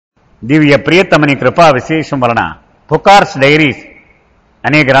దివ్య ప్రియతమని కృపా విశేషం వలన పుకార్స్ డైరీస్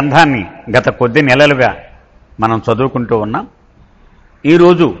అనే గ్రంథాన్ని గత కొద్ది నెలలుగా మనం చదువుకుంటూ ఉన్నాం.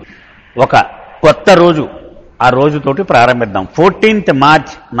 ఈరోజు ఒక కొత్త రోజు, ఆ రోజుతోటి ప్రారంభిద్దాం. 14th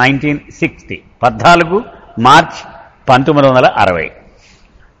March 1960, 14 March 1960.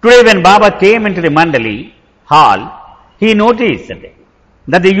 Today when Baba came into the Mandali hall, he noticed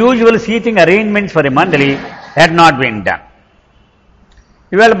that the usual seating arrangements for the Mandali had not been done.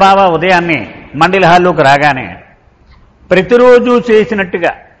 ఇవాళ బాబా ఉదయాన్నే మండలి హాల్లోకి రాగానే ప్రతిరోజు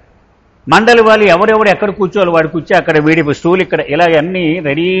చేసినట్టుగా మండలి వాళ్ళు ఎవరెవరు ఎక్కడ కూర్చోవాలి వాడు కూర్చో, అక్కడ వీడి స్టూల్ ఇక్కడ, ఇలాగ అన్నీ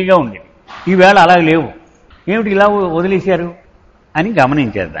రెడీగా ఉండేవి. ఈవేళ అలా లేవు. ఏమిటి ఇలా వదిలేశారు అని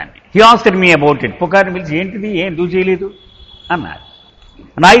గమనించారు దాన్ని. He asked me about it. పుకార్ని పిలిచి ఏంటిది, ఏం ఎందుకు చేయలేదు అన్నారు.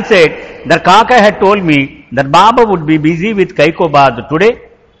 And I said that Kaka had told me that Baba would be busy with Kaikobad today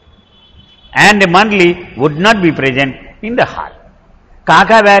and the Mandali would not be present in the hall.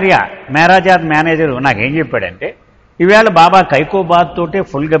 కాకా వార్య Meherazad manager నాకేం చెప్పాడంటే, ఈవేళ బాబా కైకోబాద్ తోటే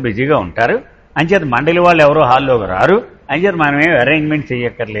ఫుల్గా బిజీగా ఉంటారు, అంచేత మండలి వాళ్ళు ఎవరో హాల్లోకి రారు, అంచేత మనమేం అరేంజ్మెంట్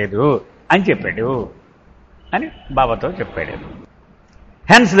చేయక్కర్లేదు అని చెప్పాడు అని బాబాతో చెప్పాడు.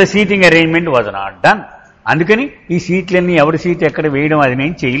 Hence the seating arrangement was not done. అందుకని ఈ సీట్లన్నీ ఎవరి సీట్ ఎక్కడ వేయడం అది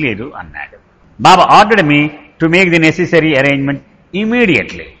నేను చేయలేదు అన్నాడు. బాబా ordered me to make the necessary arrangement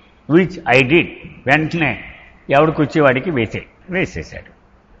immediately, which I did. వెంటనే ఎవడికి వచ్చేవాడికి వేసేశాడు.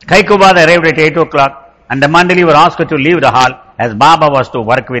 Kaikobad arrived at 8 o'clock and the Mandali were asked to leave the hall as Baba was to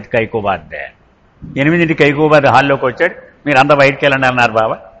work with Kaikobad there. 8 Kaikobad హాల్లోకి వచ్చాడు. మీరు అంతా బయటికి వెళ్ళండి అన్నారు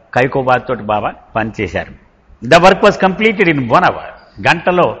బాబా. కైకోబాద్ తోటి బాబా పని చేశారు. The work was completed in 1 hour.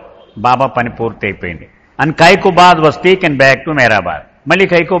 గంటలో బాబా పని పూర్తి అయిపోయింది. And Kaikobad was taken back to Meherabad. మళ్ళీ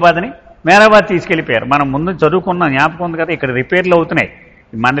కైకోబాద్ని మేరాబాద్ తీసుకెళ్లిపోయారు. మనం ముందు చదువుకున్న జ్ఞాపకం ఉంది కదా, ఇక్కడ రిపేర్లు అవుతున్నాయి.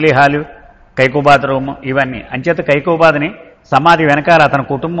 మండలి హాలు, కైకోబాద్ రూమ్, ఇవన్నీ. అంచేత కైకోబాద్ని సమాధి వెనకాల అతని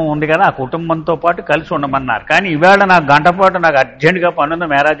కుటుంబం ఉంది కదా, ఆ కుటుంబంతో పాటు కలిసి ఉండమన్నారు. కానీ ఈవేళ నాకు గంట పాటు నాకు అర్జెంటుగా పనుంది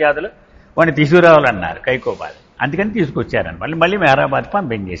మేరాజాదులు, వాడిని తీసుకురావాలన్నారు కైకోబాద్. అందుకని తీసుకొచ్చారని మళ్ళీ మేరాబాద్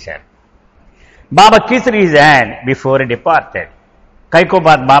పంపించేశారు. బాబా kissed his hand before departed.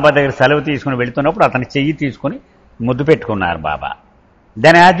 Kaikobad బాబా దగ్గర సెలవు తీసుకుని వెళుతున్నప్పుడు అతని చెయ్యి తీసుకుని ముద్దు పెట్టుకున్నారు బాబా.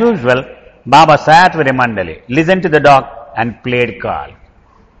 Then as usual Baba sat with మండలి, listen to the dog and played call.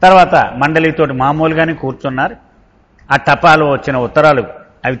 తర్వాత మండలితోటి మామూలుగానే కూర్చున్నారు. ఆ టపాలో వచ్చిన ఉత్తరాలు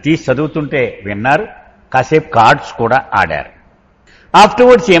అవి తీసి చదువుతుంటే విన్నారు. కాసేపు కార్డ్స్ కూడా ఆడారు.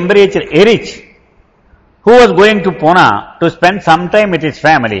 Afterwards ఎంబ్రేచ్డ్ Erich, who was going to Pune to spend some time with his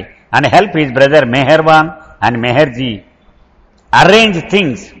family and help his brother Meherwan and Meherji arrange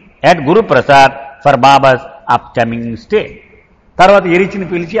things at Guru Prasad for Baba's upcoming stay. తర్వాత ఎరిచిని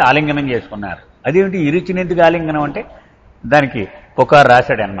పిలిచి ఆలింగనం చేసుకున్నారు. అదేమిటి ఎరిచిని ఎందుకు ఆలింగనం అంటే దానికి పుకారు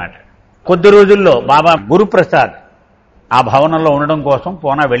రాశాడు అనమాట. కొద్ది రోజుల్లో బాబా గురుప్రసాద్ ఆ భవనంలో ఉండడం కోసం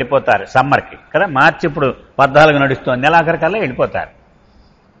పూనా వెళ్ళిపోతారు సమ్మర్కి కదా. మార్చి ఇప్పుడు 14 నడుస్తోంది, నెలాఖరికల్లా వెళ్ళిపోతారు.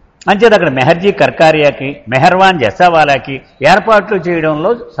 అంచేది అక్కడ మెహర్జీ కర్కారియాకి, మెహర్వాన్ జస్సావాలాకి ఏర్పాట్లు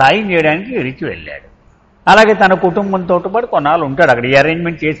చేయడంలో సాయం చేయడానికి రిచి వెళ్ళాడు. అలాగే తన కుటుంబంతో పాటు కొన్నాళ్ళు ఉంటాడు అక్కడ. ఈ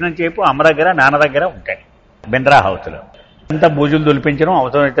అరేంజ్మెంట్ చేసిన చేపు అమ్మ దగ్గర నాన్న దగ్గర ఉంటాడు బింద్రా హౌస్లో. అంతా బూజులు దులిపించడం,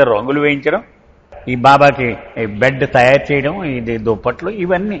 అవసరమైతే రంగులు వేయించడం, ఈ బాబాకి బెడ్ తయారు చేయడం, ఇది దుప్పట్లు,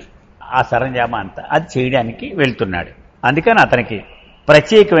 ఇవన్నీ ఆ సరంజామా అంతా అది చేయడానికి వెళ్తున్నాడు. అందుకని అతనికి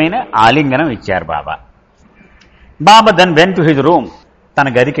ప్రత్యేకమైన ఆలింగనం ఇచ్చారు బాబా. బాబా then went to his room. తన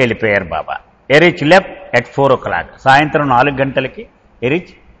గదికి వెళ్ళిపోయారు బాబా. Erich left at 4 o'clock. సాయంత్రం 4 గంటలకి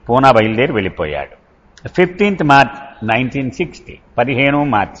ఎరిచ్ పూనా బయలుదేరి వెళ్ళిపోయాడు. 15th March 1960, 15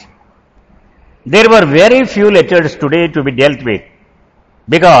 March. There were very few letters today to be dealt with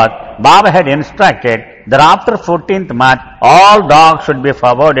because Baba had instructed that after 14th March all dogs should be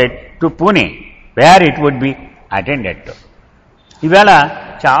forwarded to Pune where it would be attended to. ఈవేళ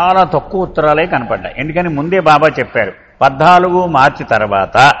చాలా తక్కువ ఉత్తరాలే కనపడ్డాయి. ఎందుకని ముందే బాబా చెప్పారు 14 మార్చి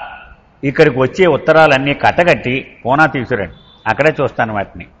తర్వాత ఇక్కడికి వచ్చే ఉత్తరాలన్నీ కట్టగట్టి పూనా తీసుకురండి, అక్కడే చూస్తాను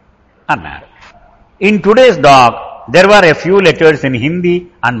వాటిని అన్నారు. In today's dock there were a few letters in Hindi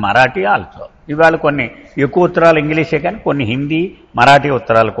and Marathi also. ఇవాళ కొన్ని ఎక్కువ ఉత్తరాలు ఇంగ్లీషే కానీ కొన్ని హిందీ మరాఠీ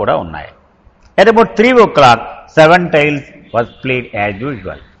ఉత్తరాలు కూడా ఉన్నాయి. At about 3 o'clock 7 tiles was played as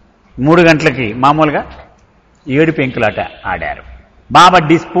usual. 3 గంటలకి మామూలుగా 7 పెంకులాట ఆడారు. బాబా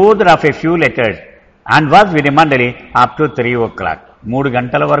disposed of a few letters and was with మండలి అప్ టు 3 o'clock. 3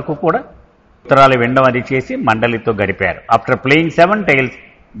 గంటల వరకు కూడా ఉత్తరాలు వినడం అది చేసి మండలితో గడిపారు. ఆఫ్టర్ ప్లేయింగ్ 7 tiles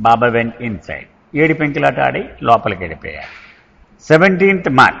బాబా వెంట్ ఇన్సైడ్. 7 పెంకులాట ఆడి లోపలికి వెళ్ళిపోయారు. 17th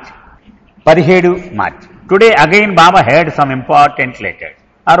March, 17 March. Today again బాబా హెడ్ సమ్ ఇంపార్టెంట్ లెటర్స్.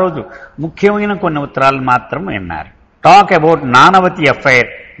 ఆ రోజు ముఖ్యమైన కొన్ని ఉత్తరాలు మాత్రం విన్నారు. Talk about నానవతి affair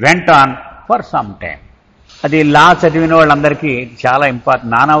went on for some time. అది లా చదివిన వాళ్ళందరికీ చాలా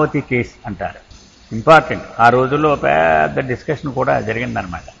ఇంపార్టెంట్. నానావతి కేసు అంటారు, ఇంపార్టెంట్. ఆ రోజుల్లో పెద్ద డిస్కషన్ కూడా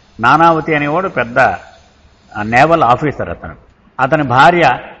జరిగిందనమాట. నానావతి అనేవాడు పెద్ద నేవల్ ఆఫీసర్. అతని భార్య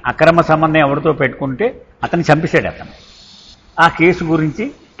అక్రమ సంబంధం ఎవరితో పెట్టుకుంటే అతన్ని చంపేశాడు అతను. ఆ కేసు గురించి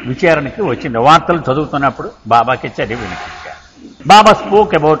విచారణకి వచ్చింది. వార్తలు చదువుతున్నప్పుడు బాబాకి చదివి వినిపించారు. బాబా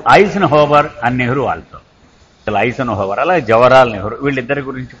spoke about Eisenhower and Nehru also. Eisenhower అలాగే జవహర్లాల్ నెహ్రూ వీళ్ళిద్దరి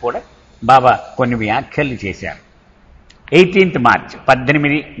గురించి కూడా బాబా కొన్ని వ్యాఖ్యలు చేశారు. 18th March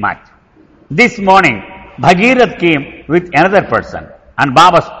 18 March. This morning Bhagirath came with another person and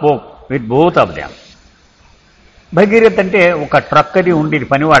Baba spoke with both of them. Bhagirath అంటే ఒక ట్రక్ అది ఉండేది,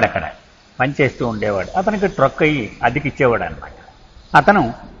 పనివాడు అక్కడ పనిచేస్తూ ఉండేవాడు. అతనికి ట్రక్ అయ్యి అద్దెకిచ్చేవాడు అనమాట. అతను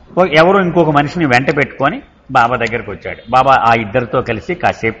ఎవరో ఇంకొక మనిషిని వెంట పెట్టుకొని బాబా దగ్గరకు వచ్చాడు. బాబా ఆ ఇద్దరితో కలిసి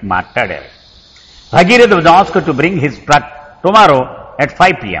కాసేపు మాట్లాడారు. Bhagirath was asked to bring his truck tomorrow at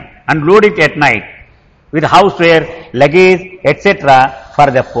 5 p.m. and load it at night with houseware, luggage, etc. for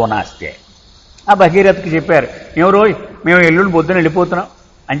the Pune stay. ఆ భగీరథ్కి చెప్పారు, మేము ఎల్లుండి పొద్దున వెళ్ళిపోతున్నాం,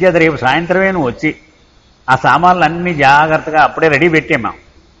 అంచేత రేపు సాయంత్రమే నువ్వు వచ్చి ఆ సామాన్లన్నీ జాగ్రత్తగా అప్పుడే రెడీ పెట్టాము,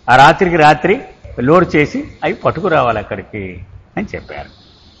 ఆ రాత్రికి రాత్రి లోడ్ చేసి అవి పట్టుకురావాలి అక్కడికి అని చెప్పారు.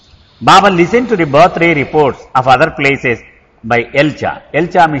 బాబా listen to the birthday reports of other places by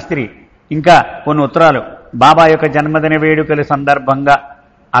ఎల్చా Mistry. ఇంకా కొన్ని ఉత్తరాలు బాబా యొక్క జన్మదిన వేడుకల సందర్భంగా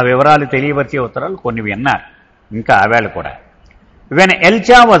ఆ వివరాలు తెలియవచ్చే ఉత్తరాలు కొన్ని విన్నారు. ఇంకా ఆవేళ కూడా when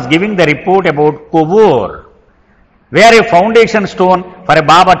ఎల్చా was giving the report about Kovvur wear A foundation stone for a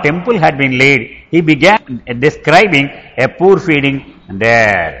Baba temple had been laid, he began describing a poor feeding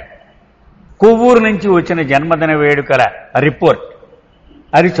there. Kovvur నుంచి వచ్చిన జన్మదిన వేడుకల రిపోర్ట్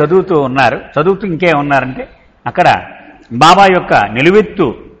అది చదువుతూ ఉన్నారు. చదువుతూ ఇంకేమున్నారంటే అక్కడ బాబా యొక్క నిలువెత్తు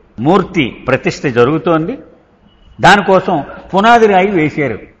మూర్తి ప్రతిష్ఠ జరుగుతోంది. దానికోసం పునాది రాయి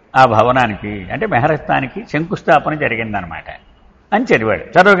వేశారు ఆ భవనానికి, అంటే మెహరస్థానికి శంకుస్థాపన జరిగిందనమాట అని చదివాడు.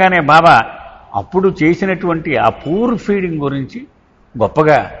 చదవగానే బాబా అప్పుడు చేసినటువంటి ఆ పూర్ ఫీడింగ్ గురించి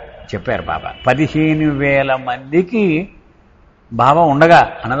గొప్పగా చెప్పారు. బాబా 15,000 మందికి బాబా ఉండగా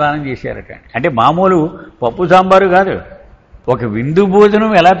అన్నదానం చేశారట. అంటే మామూలు పప్పు సాంబారు కాదు, ఒక విందు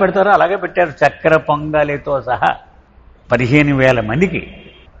భోజనం ఎలా పెడతారో అలాగే పెట్టారు, చక్కెర పొంగలితో సహా 15,000 మందికి.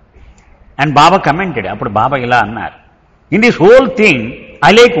 అండ్ బాబా కమెంటెడ్, అప్పుడు బాబా ఇలా అన్నారు, in this whole thing I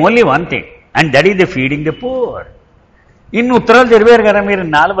like only one thing and that is the feeding the poor. ఇన్ని ఉత్తరాలు చదివారు కదా మీరు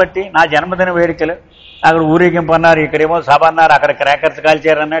నాలు బట్టి, నా జన్మదిన వేడుకలు, అక్కడ ఊరేగింపు అన్నారు, ఇక్కడేమో సభ అన్నారు, అక్కడ క్రాకర్స్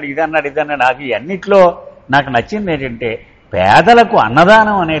కాల్చారన్నాడు, ఇదన్నాడు. నాకు అన్నిట్లో నాకు నచ్చింది ఏంటంటే పేదలకు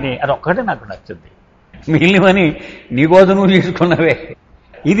అన్నదానం అనేది అదొక్కటే నాకు నచ్చుద్ది. మిగిలినవని నీకోసం నువ్వు తీసుకున్నవే,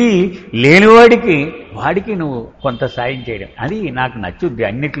 ఇది లేనివాడికి వాడికి నువ్వు కొంత సాయం చేయడం, అది నాకు నచ్చుద్ది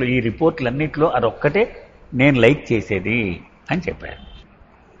అన్నిట్లో, ఈ రిపోర్ట్లన్నిట్లో అదొక్కటే నేను లైక్ చేసేది అని చెప్పారు.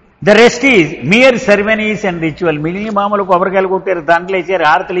 The rest is mere ceremonies and ritual. మిగిలిన మామూలు కొబ్బరికాయలు కొట్టారు, దండలు ఇచ్చారు,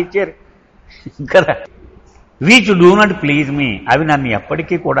 హారతలు ఇచ్చారు కదా, విచ్ డూ నాట్ ప్లీజ్ మీ, అవి నన్ను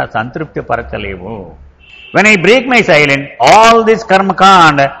ఎప్పటికీ కూడా సంతృప్తి పరచలేవు. When I break my silent all this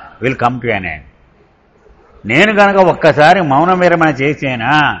కర్మకాండ్ will come to an end. నేను కనుక ఒక్కసారి మౌన విరమణ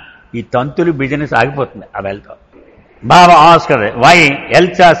చేసేనా ఈ తంతులు బిజినెస్ ఆగిపోతుంది ఆ వెళ్తా. బాబా Oscar why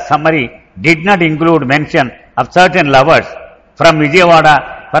ఎల్చా summary did not include mention of certain lovers from Vijayawada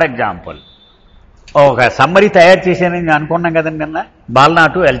for example. ఒక సమ్మరీ తయారు చేశానని అనుకున్నాం కదండి నిన్న,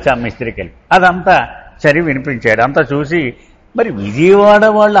 బాల్నాటు ఎల్చా మిస్త్రికి వెళ్ళి అదంతా చదివి వినిపించాడు. అంతా చూసి మరి విజయవాడ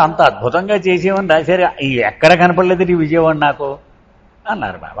వాళ్ళు అంత అద్భుతంగా చేసేవని రాశారు, ఎక్కడ కనపడలేదు ఈ విజయవాడ నాకు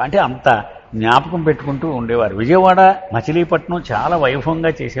అన్నారు బాబా. అంటే అంత జ్ఞాపకం పెట్టుకుంటూ ఉండేవారు. విజయవాడ మచిలీపట్నం చాలా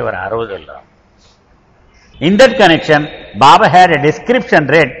వైభవంగా చేసేవారు ఆ రోజుల్లో. In that connection Baba had a description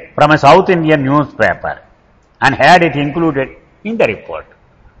red from a south Indian news paper and had it included in the report.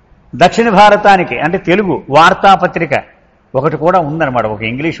 దక్షిణ భారతానికి అంటే తెలుగు వార్తాపత్రిక ఒకటి కూడా ఉందన్నమాట, ఒక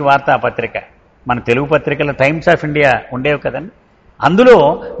ఇంగ్లీష్ వార్తాపత్రిక. మన తెలుగు పత్రికల టైమ్స్ ఆఫ్ ఇండియా ఉండేవి కదండి, అందులో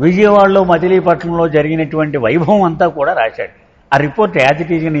విజయవాడలో మచిలీపట్నంలో జరిగినటువంటి వైభవం అంతా కూడా రాశాడు. ఆ రిపోర్ట్ యాజ్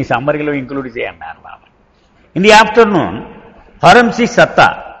ఇట్ ఈజ్ నీ సమ్మరీలో include చేయన్నారు Baba. In the afternoon హరంసి సత్తా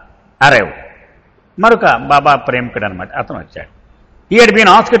అరైవ్, మరొక బాబా ప్రేమికుడు అనమాట, అతను వచ్చాడు. He had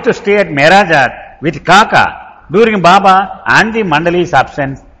been asked to stay at మేరాజార్ with కాకా during Baba and the మండలీస్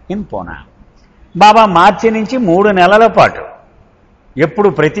absence in Poona. బాబా మార్చి నుంచి 3 నెలల పాటు ఎప్పుడు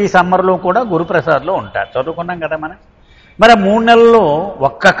ప్రతి సమ్మర్లో కూడా గురుప్రసాద్లో ఉంటారు, చదువుకున్నాం కదా మనం. మరి 3 నెలల్లో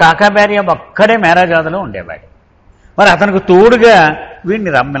ఒక్క కాకా భార్య ఒక్కడే మేరాజాద్లో ఉండేవాడు. మరి అతనికి తోడుగా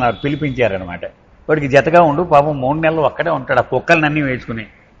వీడిని రమ్మన్నారు, పిలిపించారనమాట. వాడికి జతగా ఉండు, పాపం 3 నెలలు ఒక్కడే ఉంటాడు, ఆ కుక్కలనన్నీ వేసుకుని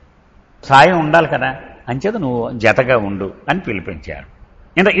సాయం ఉండాలి కదా, అంచేత నువ్వు జతగా ఉండు అని పిలిపించారు.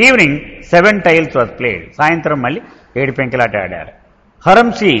 In the evening 7 tiles was played. సాయంత్రం మళ్ళీ 7 పెంకులాట ఆడారు.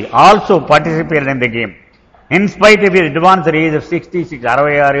 హరంసి also participated in the game. In spite of advanced age of 66,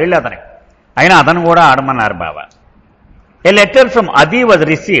 66 ఏళ్ళు అతనికి, అయినా అతను కూడా ఆడమన్నారు బాబా. A letter from Adi was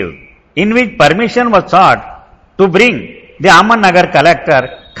received in which permission was sought to bring the Ahmednagar collector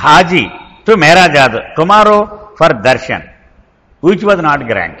Khaji to Mehrajad tomorrow for darshan, which was not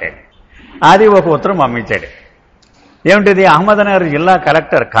granted. అది ఒక ఉత్తరం పంపించాడు. ఏమిటిది? అహ్మద్నగర్ జిల్లా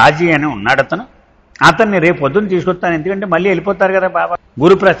కలెక్టర్ ఖాజీ అని ఉన్నాడు అతను, అతన్ని రేపు పొద్దున్న తీసుకొస్తాను, ఎందుకంటే మళ్ళీ వెళ్ళిపోతారు కదా బాబా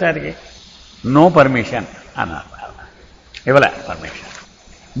గురుప్రసాద్కి. నో పర్మిషన్ అన్నారు బాబా, ఇవ్వలే permission.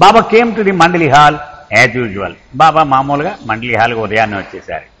 Baba came to the మండలి హాల్ యాజ్ యూజువల్. బాబా మామూలుగా మండలి హాల్కి ఉదయాన్నే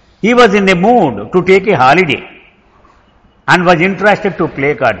వచ్చేసారు. He was in the mood to take a holiday and was interested to play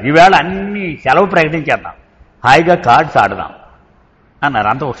cards. ఈవేళ అన్ని సెలవు ప్రకటించేద్దాం, హాయిగా కార్డ్స్ ఆడదాం అన్నారు.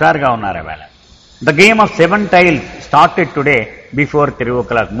 అంత హుషారుగా ఉన్నారు ఈవేళ. The game of 7 tiles started today before 3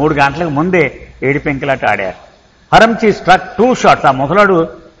 o'clock. 3 గంటలకు ముందే 7 పెంకులాట ఆడారు. హరంచి స్ట్రక్ 2 shots. ఆ ముసలాడు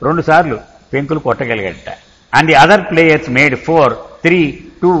 2 సార్లు పెంకులు కొట్టగలిగట. And the other players made 4, 3,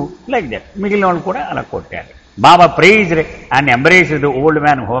 2 like that. మిగిలిన వాళ్ళు కూడా అలా కొట్టారు. బాబా praised and embraced the old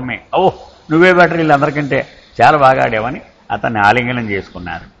man హోమే. ఓహ్, నువ్వే బెటర్, వీళ్ళందరికంటే చాలా బాగా ఆడావని అతన్ని ఆలింగనం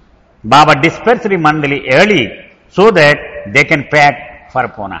చేసుకున్నారు. బాబా డిస్పర్స్డ్ ది మండలి early so that they can pack for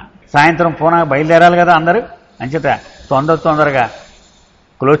Poona. సాయంత్రం పూనా బయలుదేరాలి కదా అందరూ, అంచేత తొందరగా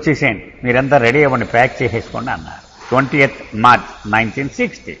క్లోజ్ చేసేయండి, మీరంతా రెడీ అవ్వండి, ప్యాక్ చేసేసుకోండి అన్నారు. 20th March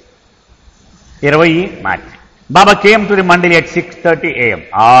 1960, 20 March. Baba came to the మండలి at 6:30 AM.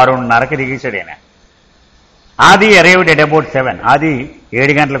 6:30కి దిగేశాడు ఆయన. ఆది అరైవ్డ్ at about 7. ఆది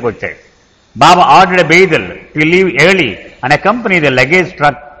 7 గంటలకు వచ్చాడు. బాబా ordered బెయిదల్ to leave early and accompany the luggage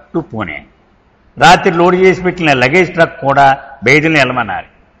truck to Pune. రాత్రి లోడ్ చేసి పెట్టిన లగేజ్ ట్రక్ కూడా బెయిదల్ని వెళ్ళమన్నారు.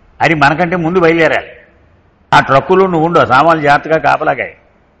 అది మనకంటే ముందు బయలుదేరాలి, ఆ ట్రక్కులో నువ్వు ఉండు, సామాన్లు జాగ్రత్తగా కాపలాగాయి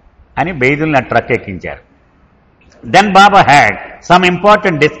అని బెయిదల్ని ఆ truck ఎక్కించారు. Then Baba had some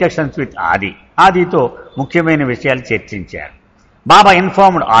important discussions with ఆది. ఆదితో ముఖ్యమైన విషయాలు చర్చించారు. బాబా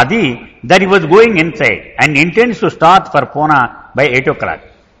ఇన్ఫార్మ్డ్ ఆది that he was going inside and ఇంటెండ్స్ to start for Poona by 8 o'clock.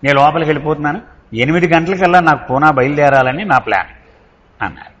 నేను లోపలికి వెళ్ళిపోతున్నాను, 8 గంటలకల్లా నాకు పూనా బయలుదేరాలని నా ప్లాన్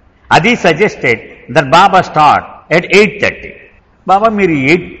అన్నారు. అది suggested that Baba start at 8:30. బాబా మీరు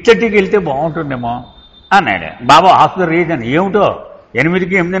 8:30కి వెళ్తే బాగుంటుందేమో అన్నాడు. బాబా ఆఫ్ ద రీజన్. ఏమిటో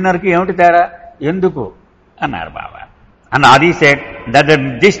 8కి 8:30కి ఏమిటి తేడా, ఎందుకు అన్నారు బాబా. అండ్ ఆది said that the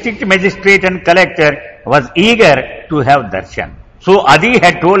district magistrate and collector was eager to have Darshan. So ఆది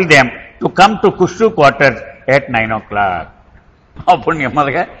had told them to come to కుషు quarters at 9 o'clock. అప్పుడు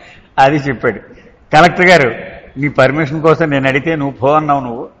నెమ్మదిగా అది చెప్పాడు, కలెక్టర్ గారు నీ పర్మిషన్ కోసం నేను అడిగితే నువ్వు పో అన్నావు,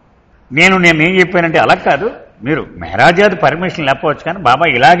 నువ్వు నేనేం చెప్పానంటే అలా కాదు, మీరు మెహరాజాద్ పర్మిషన్ లేకపోవచ్చు, కానీ బాబా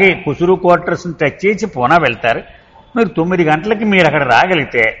ఇలాగే కుసురు క్వార్టర్స్ని టచ్ చేసి పూనా వెళ్తారు, మీరు 9 గంటలకి మీరు అక్కడ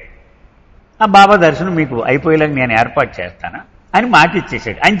రాగలిగితే ఆ బాబా దర్శనం మీకు అయిపోయేలాగా నేను ఏర్పాటు చేస్తాను అని మాట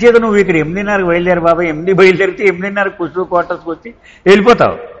ఇచ్చేసాడు. అంచేత నువ్వు ఇక్కడ 8:30కి బయలుదేరు బాబా, 8 బయలుదేరితే 8:30 కుసురు క్వార్టర్స్కి వచ్చి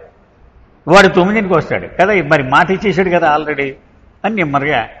వెళ్ళిపోతావు, వాడు 9కి వస్తాడు కదా, మరి మాట ఇచ్చేసాడు కదా ఆల్రెడీ అని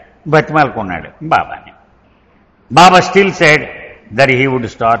నెమ్మదిగా బతిమాలుకున్నాడు బాబాని. బాబా still said that he would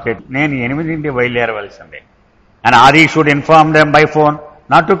start it. నేను 8ంటికి బయలుదేరవలసిందే. అండ్ ఆది should inform them by phone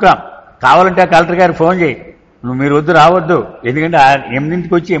not to come. కావాలంటే ఆ కలెక్టర్ గారికి ఫోన్ చేయి, మీరు వద్దు రావద్దు, ఎందుకంటే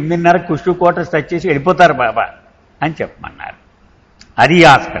 8ంటికి వచ్చి 8:30కి కుష్టు క్వార్టర్స్ టచ్ చేసి వెళ్ళిపోతారు బాబా అని చెప్పమన్నారు. అది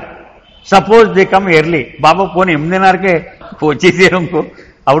Oscar. Suppose they come early. బాబా పోనీ 8:30కే వచ్చేసేరుకో,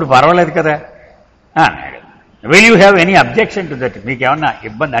 అప్పుడు పర్వాలేదు కదా అన్నాడు. Will you have any objection to that? మీకేమన్నా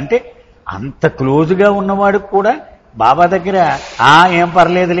ఇబ్బంది అంటే అంత క్లోజ్గా ఉన్నవాడు కూడా బాబా దగ్గర ఏం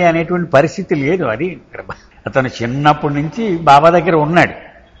పర్లేదులే అనేటువంటి పరిస్థితి లేదు. అది ఇక్కడ అతను చిన్నప్పటి నుంచి బాబా దగ్గర ఉన్నాడు,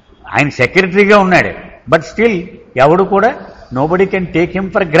 ఆయన సెక్రటరీగా ఉన్నాడు, బట్ స్టిల్ ఎవడు కూడా nobody can take him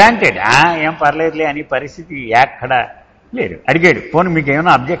for granted. ఏం పర్లేదులే అనే పరిస్థితి ఎక్కడ లేదు. అడిగాడు, పోనీ మీకు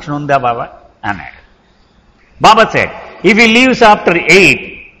ఏమైనా అబ్జెక్షన్ ఉందా బాబా అన్నాడు. బాబా said if he leaves after 8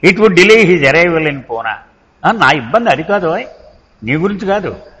 it would delay his arrival in Poona. నా ఇబ్బంది అది కాదు, నీ గురించి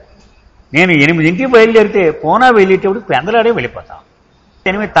కాదు. నేను 8ంటికి బయలుదేరితే పూనా వెళ్ళేటప్పుడు పెందలాడే వెళ్ళిపోతాం.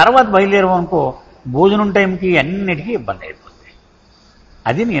 8 తర్వాత బయలుదేరమనుకో భోజనం టైంకి అన్నిటికీ ఇబ్బంది అయిపోతుంది,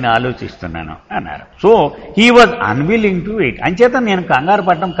 అది నేను ఆలోచిస్తున్నాను అన్నారు. So he was unwilling to wait. అంచేత నేను కంగారు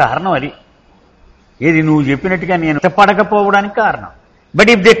పడడం కారణం అది. ఏది నువ్వు చెప్పినట్టుగా నేను ఇష్టపడకపోవడానికి కారణం. But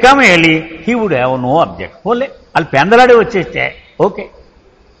if they come early he would have no object. Only వాళ్ళు పెందలాడే వచ్చేస్తే ఓకే,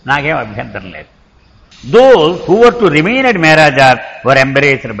 నాకేం అభ్యంతరం లేదు. Those who were to remain at మెహరాజాద్ were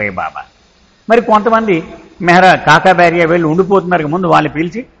ఎంబరేస్డ్ by బాబా. మరి కొంతమంది కాకాబ్యారియా వెళ్ళి ఉండిపోతున్నారు, ముందు వాళ్ళని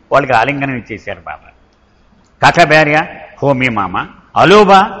పిలిచి వాళ్ళకి ఆలింగనం ఇచ్చేశారు బాబా. కాకాబ్యారియా, హోమీ మామ,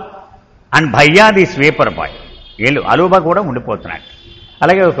 అలోబా అండ్ భయ్యా ది స్వీపర్ బాయ్, వీళ్ళు అలోబా కూడా ఉండిపోతున్నాడు,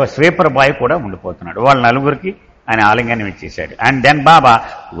 అలాగే ఒక స్వీపర్ బాయ్ కూడా ఉండిపోతున్నాడు. వాళ్ళ నలుగురికి ఆయన ఆలింగనం ఇచ్చేశాడు. And then Baba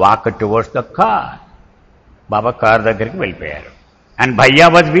walk towards the car. Baba car దగ్గరికి వెళ్ళిపోయారు. అండ్ భయ్యా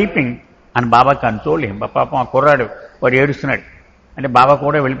వాజ్ వీపింగ్ అని బాబా కన్సోల్డ్ హిమ్. పాపం ఆ కుర్రాడు వాడు ఏడుస్తున్నాడు. అంటే బాబా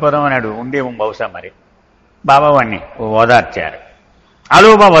కూడా వెళ్ళిపోదాం అన్నాడు, ఉందేమో బహుశా మరి. బాబా వాడిని ఓదార్చారు.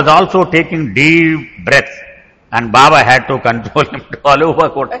 అలోబా was also taking deep breaths and Baba had to control him. అలోబా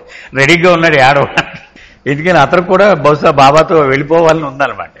కూడా రెడీగా ఉన్నాడు ఏడవడానికి. ఎందుకని అతను కూడా బహుశా బాబాతో వెళ్ళిపోవాలని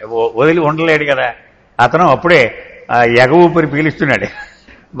ఉందన్నమాట. వదిలి ఉండలేడు కదా అతను. అప్పుడే ఎగ ఊపిరి పీలుస్తున్నాడు.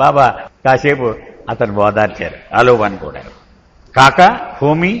 బాబా కాసేపు అతను ఓదార్చారు అలోబాని కూడా. కాకా,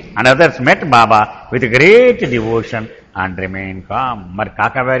 Homi and others met Baba with great devotion and remain com. మరి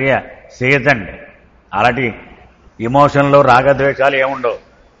కాకా భార్య సీజన్, అలాంటి ఇమోషన్లో రాగద్వేషాలు ఏముండవు.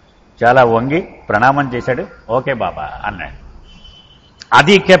 చాలా వంగి ప్రణామం చేశాడు. ఓకే బాబా అన్నాడు.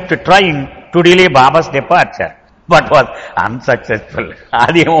 అది kept trying to delay babas departure but was unsuccessful.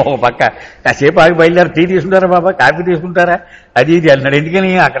 అది ఏమో పక్క కాసేపు ఆగి బయలుదేరి టీ తీసుకుంటారా బాబా, కాఫీ తీసుకుంటారా, అది ఇది అన్నాడు.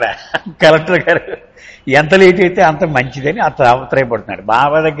 ఎందుకని అక్కడ కలెక్టర్ గారు ఎంత లేట్ అయితే అంత మంచిదని అంత అభిప్రాయపడుతున్నాడు.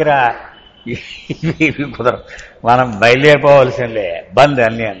 బాబా దగ్గర కుదరదు, మనం బయలుదేరిపోవలసిందే, బంద్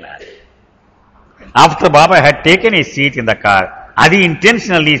అన్నీ అన్నారు. After Baba had taken a seat in the car, అది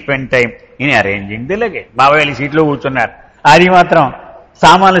intentionally spend time in arranging the luggage. బాబా వెళ్ళి సీట్లో కూర్చున్నారు. అది మాత్రం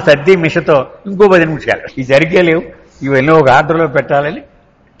సామాన్లు సర్ది మిషతో ఇంకో 10 నిమిషాలు, ఈ సరిగ్గా లేవు, ఇవన్నీ ఒక ఆర్డర్లో పెట్టాలని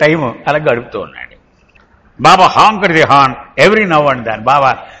టైము అలా గడుపుతూ ఉన్నాడు. బాబా హాంకర్ the horn every now and than.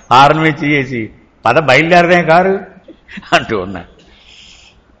 Baba horn మీద చేసి పద బయలుదేరదే కారు అంటూ ఉన్నాడు.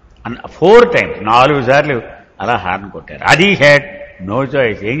 4 times 4 సార్లు అలా హార్న్ కొట్టారు. అది హ్యాడ్ నో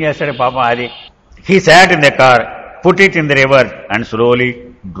చాయిస్. ఏం చేస్తాడు పాపం అది. He sat in the car, put it in the reverse and slowly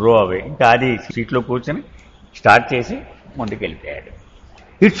డ్రో అవే. ఇంకా అది సీట్లో కూర్చొని స్టార్ట్ చేసి ముందుకు వెళ్ళిపోయాడు.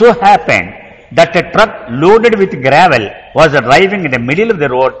 It so happen that a truck loaded with gravel was driving in the middle of the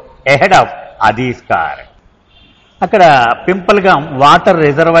road ahead of అదీస్ car. అక్కడ పింపుల్గా water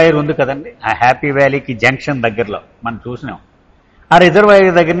reservoir ఉంది కదండి, ఆ హ్యాపీ వ్యాలీకి జంక్షన్ దగ్గరలో మనం చూసినాం. ఆ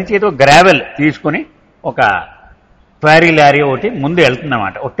రిజర్వాయర్ దగ్గర నుంచి ఏదో గ్రావెల్ తీసుకుని ఒక క్వారీ లారీ ఒకటి ముందు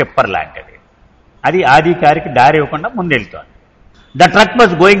వెళ్తుందన్నమాట, ఒక టిప్పర్ లాంటిది. అది ఆది కారికి దారి ఇవ్వకుండా ముందు వెళ్తుంది. The truck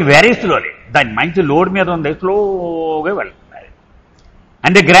was going very slowly. దాని మంచి లోడ్ మీద ఉంది, స్లోగా వెళ్తుంది.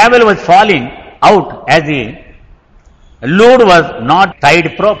 And the gravel was falling out as the load was not Tide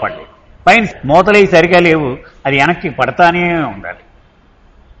properly. పైన మూతలై సరిగా లేవు, అది వెనక్కి పడతానే ఉండాలి.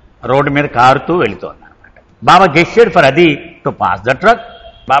 రోడ్డు మీద కారుతూ వెళుతోంది అనమాట. బాబా గెస్టెడ్ ఫర్ అది టు పాస్ ద ట్రక్.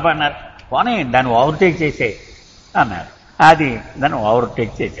 బాబా అన్నారు, పోనీ దాన్ని ఓవర్టేక్ చేసే అన్నారు. అది దాన్ని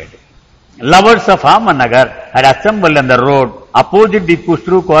ఓవర్టేక్ చేశాడు. Lovers of Ahmednagar had assembled on the road opposite the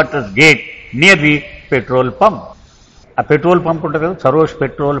Kushtru quarters gate near the petrol pump. ఆ పెట్రోల్ పంప్ ఉంటుంది కదా, సరోజ్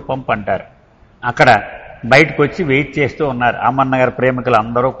పెట్రోల్ పంప్ అంటారు. అక్కడ బయటకు వచ్చి వెయిట్ చేస్తూ ఉన్నారు అహ్మద్నగర్ ప్రేమికులు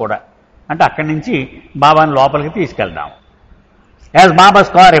అందరూ కూడా. అంటే అక్కడి నుంచి బాబాని లోపలికి తీసుకెళ్దాం. As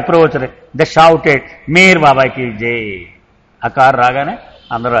babas car approach the shouted Meyer బాబాకి జై. ఆ కారు రాగానే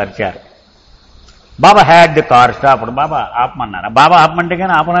అందరూ అరిచారు. బాబా హ్యాడ్ ది కార్ స్టాప్. అప్పుడు బాబా ఆపమన్నారు. బాబా ఆపమంటే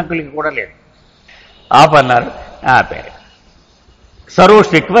కానీ ఆపనక్కులకి కూడా లేదు. ఆపన్నారు, ఆపారు. Saroj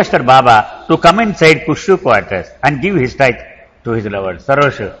requested Baba to come in side కుష్షు quarters and give his right to his lover.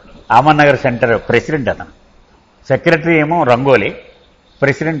 Saroj Ahmednagar centre president, అతను సెక్రటరీ ఏమో రంగోలి,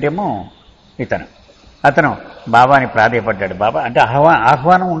 ప్రెసిడెంట్ ఏమో ఇతను. అతను బాబాని ప్రాధేయపడ్డాడు. బాబా అంటే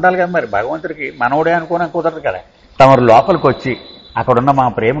ఆహ్వానం ఉండాలి కదా, మరి భగవంతుడికి మనోడే అనుకోవడం కుదరదు కదా. తమరు లోపలికి వచ్చి అక్కడున్న మా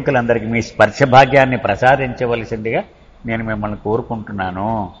ప్రేమికులందరికీ మీ స్పర్శ భాగ్యాన్ని ప్రసాదించవలసిందిగా నేను మిమ్మల్ని కోరుకుంటున్నాను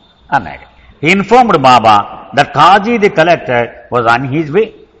అన్నాడు. Informed Baba that Qazi the collector was on he's వే.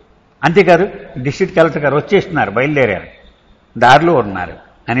 అంతేకాదు డిస్ట్రిక్ట్ కలెక్టర్ గారు వచ్చేస్తున్నారు, బయలుదేరారు, దారిలో ఉన్నారు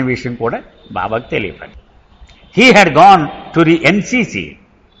అనే విషయం కూడా బాబాకు తెలియపడింది. He had gone to the NCC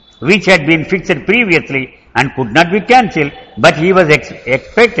which had been fixed previously and could not be cancelled, but he was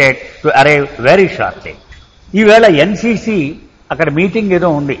expected to arrive very shortly. ఈవేళ ఎన్సీసీ అక్కడ మీటింగ్ ఏదో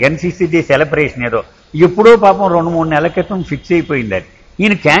ఉంది, ఎన్సీసీ డే సెలబ్రేషన్ ఏదో ఎప్పుడో పాపం 2-3 నెలల క్రితం ఫిక్స్ అయిపోయింది. అది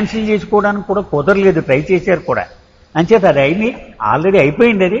ఈయన క్యాన్సిల్ చేసుకోవడానికి కూడా కుదరలేదు, ట్రై చేశారు కూడా. అంచేత అది అయింది, ఆల్రెడీ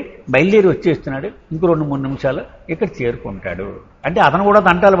అయిపోయింది. అది బయలుదేరి వచ్చేస్తున్నాడు, ఇంకో 2-3 నిమిషాలు ఇక్కడ చేరుకుంటాడు. అంటే అతను కూడా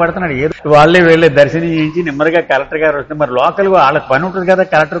తంటాలు పడుతున్నాడు. ఏదో వాళ్ళే వెళ్ళే దర్శనం చేయించి నెమ్మదిగా కలెక్టర్ గారు వస్తే మరి లోకల్గా వాళ్ళకి పని ఉంటుంది కదా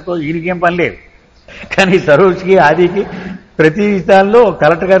కలెక్టర్తో, ఈయనకేం పని లేదు. కానీ సరోజ్కి ఆదికి ప్రతి విషయాల్లో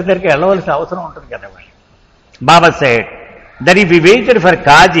కలెక్టర్ గారి దగ్గరికి వెళ్ళవలసిన అవసరం ఉంటుంది కదా వాళ్ళు. బాబా said that if he waited for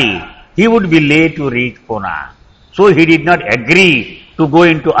Qazi he would be late to reach Poona, so he did not agree to go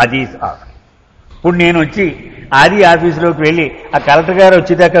in to అదీస్ office. ఇప్పుడు నేను వచ్చి ఆది ఆఫీసులోకి వెళ్ళి ఆ కలెక్టర్ గారు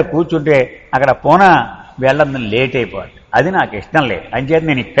వచ్చేదాకా కూర్చుంటే అక్కడ పూనా వెళ్ళడం లేట్ అయిపోతుంది, అది నాకు ఇష్టం లేదు. అంచేత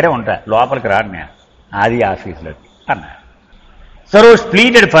నేను ఇక్కడే ఉంటా, లోపలికి రాను నేను ఆది ఆఫీసులోకి అన్నారు. Saroj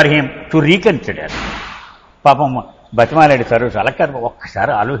pleaded for him to reconsider. పాపం బతిమాలాడు సరోజ్. అలా కాదు,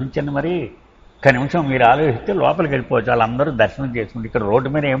 ఒక్కసారి ఆలోచించండి, మరి ఒక్క నిమిషం మీరు ఆలోచిస్తే లోపలికి వెళ్ళిపోవచ్చు, వాళ్ళందరూ దర్శనం చేసుకుంటే ఇక్కడ రోడ్డు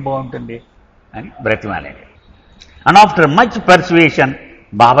మీద ఏం బాగుంటుంది అని బ్రతిమాలాడు. And after much persuasion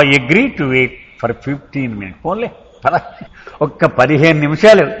Baba agree to wait for 15 minutes. పోన్లే ఒక్క 15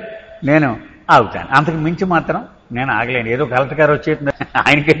 నిమిషాలు నేను ఆగుతాను, అంతకు మించి మాత్రం నేను ఆగలేను. ఏదో కలెక్టర్ గారు వచ్చేది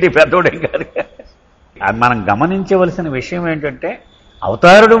ఆయనకంటే పెద్దోడేం కాదు. అది మనం గమనించవలసిన విషయం ఏంటంటే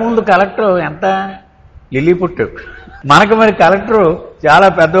అవతారుడు ముందు కలెక్టర్ ఎంత లిల్లీ పుట్టు, మనకు మరి కలెక్టరు చాలా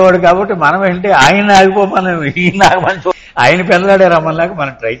పెద్దవాడు కాబట్టి మనం ఏంటి ఆయన ఆగిపోమని ఈయన ఆగమని ఆయన పెద్దలాడే రమ్మలాగా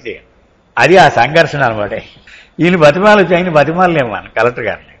మనం ట్రై చేయాలి. అది ఆ సంఘర్షణ అనమాట. ఈయన బతిమాలు ఆయన బతిమాలలేము మన కలెక్టర్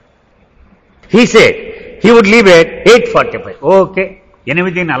గారిని. He said he would leave at 8:45. Okay,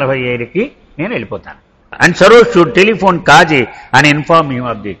 8:45కి నేను వెళ్ళిపోతాను. అండ్ సరోజ్ షుడ్ టెలిఫోన్ కాజీ అని ఇన్ఫార్మ్ యూ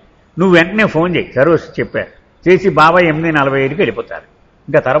ఆఫ్ ది. నువ్వు వెంటనే ఫోన్ చేయి, సరోజ్ చెప్పారు, చేసి బాబాయ్ 8:45కి వెళ్ళిపోతారు,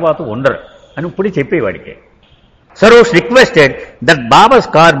 ఇంకా తర్వాత ఉండరు అని ఇప్పుడే చెప్పేవాడికి. Saroj requested that babas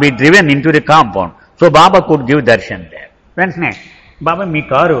car B driven in to the compound so Baba could give Darshan there. వెంటనే బాబా మీ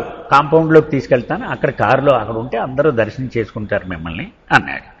కారు కాంపౌండ్లోకి తీసుకెళ్తాను, అక్కడ కారులో అక్కడ ఉంటే అందరూ దర్శనం చేసుకుంటారు మిమ్మల్ని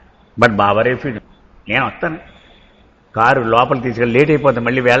అన్నాడు. బట్ బాబా రేఫ్యూజ్, నేను వస్తాను, కారు లోపల తీసుకెళ్ళి లేట్ అయిపోతుంది,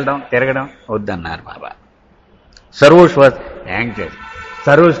 మళ్ళీ వెళ్ళడం తిరగడం వద్దన్నారు బాబా. Saroj was anxiety.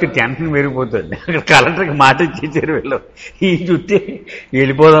 సరోజ్కి టెన్షన్ పెరిగిపోతుంది. అక్కడ కలెక్టర్కి మాట ఇచ్చేసారు వీళ్ళు, ఈ చుట్టే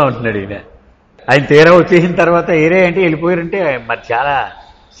వెళ్ళిపోదాం అంటున్నాడు ఈయన. ఆయన తీరా వచ్చేసిన తర్వాత ఏరే అంటే వెళ్ళిపోయారంటే మరి చాలా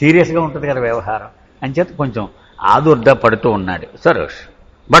సీరియస్గా ఉంటుంది కదా వ్యవహారం అని చేత కొంచెం ఆదుర్ద పడుతూ ఉన్నాడు Saroj.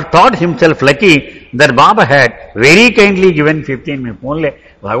 But thought himself lucky that Baba had very kindly given 15 minutes. ఫోన్లే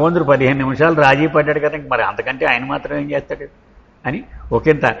భగవంతుడు 15 నిమిషాలు రాజీ పడ్డాడు కదా, మరి అంతకంటే ఆయన మాత్రం ఏం చేస్తాడు అని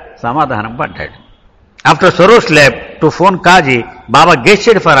ఒకంత సమాధానం పడ్డాడు. After Saroj left to phone Kaji, Baba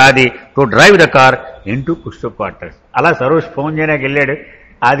gestured for Adi to drive the car into Kushtu quarters. అలా సరోజ్ ఫోన్ చేయడానికి వెళ్ళాడు.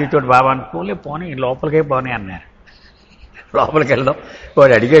 ఆదితో బాబా అనుకోలే పోనీ లోపలికే పోనీ అన్నారు. లోపలికి వెళ్దాం,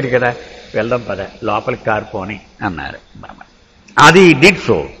 వాడు అడిగాడు కదా వెళ్దాం పద లోపలికి కారు పోనీ అన్నారు బాబా. అది did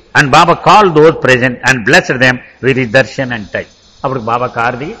so and Baba call those present and blessed them with his Darshan and touch. అప్పుడు బాబా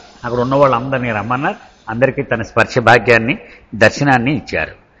కారు దిగి అక్కడ ఉన్న వాళ్ళందరినీ రమ్మన్నారు, అందరికీ తన స్పర్శ భాగ్యాన్ని దర్శనాన్ని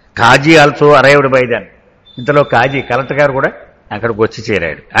ఇచ్చారు. కాజీ ఆల్సో అరైవ్డ్ బై దెన్. ఇంతలో కాజీ కలెక్టర్ గారు కూడా అక్కడికి వచ్చి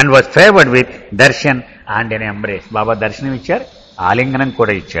చేరాడు. And was favoured with Darshan and N embrace. బాబా దర్శనం ఇచ్చారు, ఆలింగనం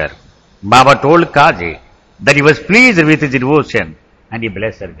కూడా ఇచ్చారు. బాబా told Qazi that he was pleased with his devotion and he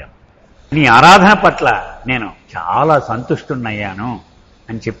blessed them. నీ ఆరాధన పట్ల నేను చాలా సంతుష్టున్నయ్యాను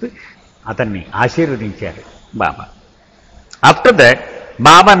అని చెప్పి అతన్ని ఆశీర్వదించారు బాబా. After that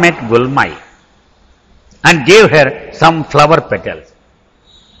Baba met గుల్మాయి and gave her some flower petals.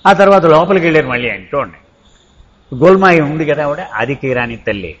 ఆ తర్వాత లోపలికి వెళ్ళారు మళ్ళీ అంటోండి. గోల్మాయి ఉంది కదా ఆవిడ, ఆదికి రాని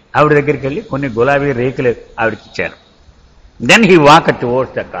తల్లి, ఆవిడ దగ్గరికి వెళ్ళి కొన్ని గులాబీ రేకులు ఆవిడకి ఇచ్చారు. Then he walk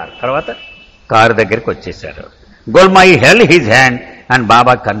towards the car. తర్వాత కారు దగ్గరికి వచ్చేసారు. గోల్మాయి held his hand and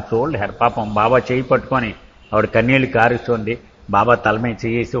Baba consoled her. పాపం బాబా చేయి పట్టుకొని ఆవిడ కన్నీళ్లు కారుస్తోంది, బాబా తలమే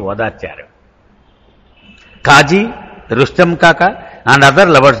చేసి ఓదార్చారు. కాజీ, రుస్తం కాకా and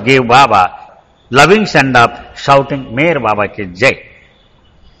other lovers gave Baba loving send off shouting Meyer బాబాకి జై.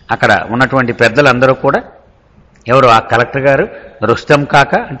 అక్కడ ఉన్నటువంటి పెద్దలందరూ కూడా ఎవరు ఆ కలెక్టర్ గారు, రుస్తం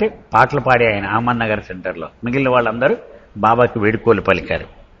కాక అంటే పాటలు పాడే ఆయన అహ్మద్ నగర్ సెంటర్లో, మిగిలిన వాళ్ళందరూ బాబాకి వేడుకోలు పలికారు.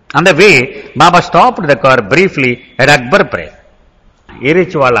 On the way Baba stopped the car briefly at Akbar praise.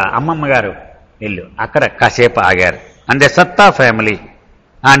 ఏరిచ్ వాళ్ళ అమ్మమ్మ గారు ఇల్లు, అక్కడ కాసేపు ఆగారు. అండ్ ద సత్తా ఫ్యామిలీ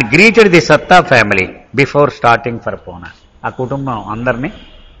అండ్ గ్రీటెడ్ ది సత్తా family before starting for Poona. ఆ కుటుంబం అందరినీ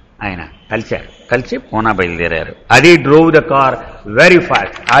ఆయన కలిసి పూనా బయలుదేరారు. అది drove the car very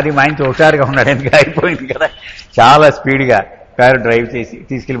fast. అది మంచి హుషారుగా ఉన్నాడు, ఎందుకు అయిపోయింది కదా, చాలా స్పీడ్గా కారు డ్రైవ్ చేసి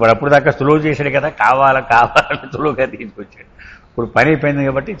తీసుకెళ్ళిపోయాడు. అప్పుడు దాకా స్లో చేశాడు కదా, కావాలని స్లోగా తీసుకొచ్చాడు. ఇప్పుడు పని అయిపోయింది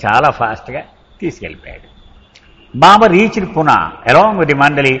కాబట్టి చాలా ఫాస్ట్గా తీసుకెళ్ళిపోయాడు. బాబా reached Poona along with the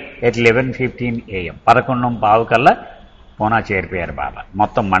మండలి ఎట్ 11:15 AM. 11:15 కల్లా పూనా చేరిపోయారు బాబా,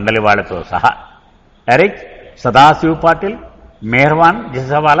 మొత్తం మండలి వాళ్ళతో సహా. Eric, Sadashiv Patil, Meherwan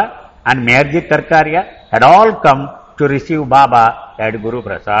జసవాలా and మేర్జీ Karkaria had all come to receive Baba at Guru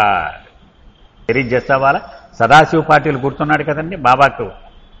Prasad. Eric జసవాలా, Sadashiv Patil గుర్తున్నాడు కదండి, బాబాకు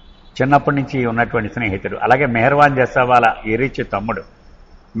చిన్నప్పటి నుంచి ఉన్నటువంటి స్నేహితుడు. అలాగే మెహర్వాన్ జసవాలా ఎరిచ్ తమ్ముడు,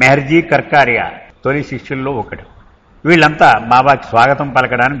 మెహర్జీ కర్కారియా తొలి శిష్యుల్లో ఒకడు. వీళ్ళంతా బాబాకి స్వాగతం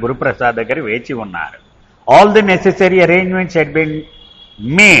పలకడానికి గురుప్రసాద్ దగ్గర వేచి ఉన్నారు. All the necessary arrangements head been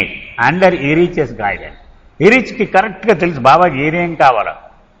made under ఎరిచెస్ guidance. ఎరిచ్కి కరెక్ట్గా తెలుసు బాబాకి ఏదేం కావాలో,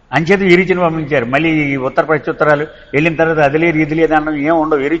 అంచేత ఎరిచిని పంపించారు. మళ్ళీ ఉత్తర ప్రత్యుత్తరాలు వెళ్ళిన తర్వాత అది లేదు ఇది లేదు అన్నది ఏం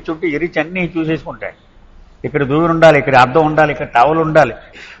ఉండవు. ఎరిచి ఉంటే ఎరిచి అన్నీ చూసేసుకుంటాడు. ఇక్కడ దూరం ఉండాలి, ఇక్కడ అద్దం ఉండాలి, ఇక్కడ టవల్ ఉండాలి.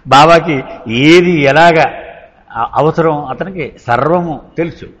 బాబాకి ఏది ఎలాగా అవసరం అతనికి సర్వము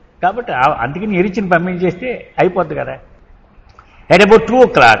తెలుసు కాబట్టి అందుకని ఎరిచిని పంపించేస్తే అయిపోద్ది కదా. At about 2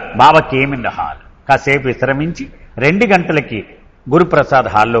 o'clock, Baba came in the hall. కాసేపు విశ్రమించి 2 గంటలకి గురుప్రసాద్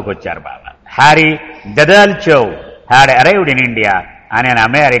హాల్లోకి వచ్చారు బాబా. Harry దదాల్చోవ్ had arrived in India అని అన్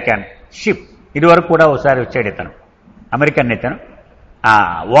అమెరికన్ షిప్. ఇదివరకు కూడా ఒకసారి వచ్చాడు ఇతను, అమెరికన్ ఇతను. ఆ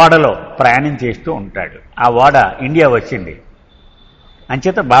ఓడలో ప్రయాణం చేస్తూ ఉంటాడు. ఆ ఓడ ఇండియా వచ్చింది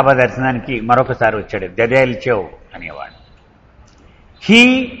అంచేత బాబా దర్శనానికి మరొకసారి వచ్చాడు. దదాల్చోవ్ అనేవాడు. He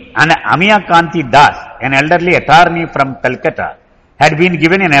and Amia Kanti Das, an elderly attorney from Calcutta, had been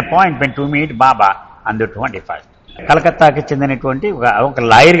given an appointment to meet Baba on the 21st. కలకత్తాకి చెందినటువంటి ఒక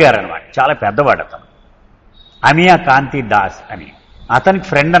లాయర్ గారు అనమాట, చాలా పెద్దవాడు అతను. అమియా కాంతి దాస్ అని అతనికి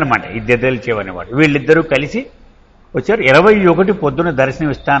ఫ్రెండ్ అనమాట ఈ దదాల్చోవ్ అనేవాడు. వీళ్ళిద్దరూ కలిసి వచ్చారు. 21 పొద్దున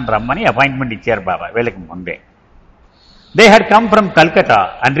దర్శనం ఇస్తాను రమ్మని అపాయింట్మెంట్ ఇచ్చారు బాబా వీళ్ళకి ముందే. They had come from Calcutta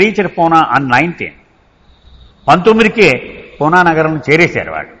and reached Poona on 19. 19కే Poona నగరం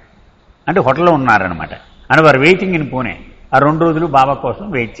చేరేశారు వాళ్ళు. అంటే హోటల్లో ఉన్నారనమాట. అండ్ వారు వెయిటింగ్ ఇన్ పూణే. ఆ 2 రోజులు బాబా కోసం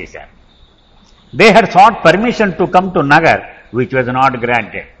వెయిట్ చేశారు. They had short permission to come to Nagar which was not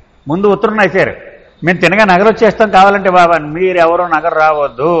granted. ముందు ఉత్తరం రాశారు, మేము తినగా నగర్ వచ్చేస్తాం, కావాలంటే బాబా మీరెవరో నగర్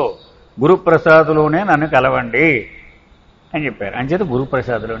రావద్దు, గురుప్రసాద్లోనే నన్ను కలవండి అని చెప్పారు. అంచేత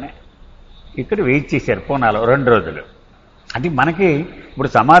గురుప్రసాద్లోనే ఇక్కడ వెయిట్ చేశారు పూనాలో 2 రోజులు. అది మనకి ఇప్పుడు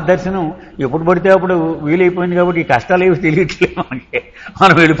సమాధి దర్శనం ఎప్పుడు పడితే అప్పుడు వీలైపోయింది కాబట్టి ఈ కష్టాలు ఏవి తెలియట్లేదు మనకి.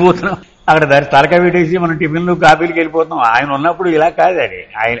 మనం వెళ్ళిపోతున్నాం అక్కడ తలకాయ పెట్టేసి మనం టిఫిన్లు కాఫీలకి వెళ్ళిపోతున్నాం. ఆయన ఉన్నప్పుడు ఇలా కాదు. అది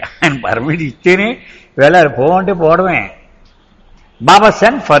ఆయన పర్మిట్ ఇస్తేనే వెళ్ళాలి, పోవంటే పోవడమే. బాబా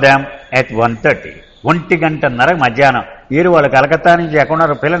సెంట్ ఫర్ దెమ్ ఎట్ 1:30. 1:30 మధ్యాహ్నం వీరు వాళ్ళు కలకత్తా నుంచి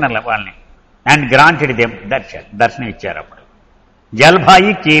ఎక్కడున్నారు పిల్లల వాళ్ళని. అండ్ గ్రాంటెడ్ దెమ్ దర్శనం ఇచ్చారు. అప్పుడు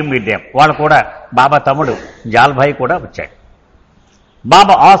జాల్భాయి కేమ్ విత్ దెమ్. వాళ్ళు కూడా బాబా తమ్ముడు జాల్భాయి కూడా వచ్చాడు.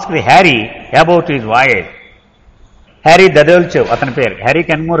 బాబా asked Harry about his voyage. Harry దదాల్చోవ్ అతని పేరు, హ్యారీ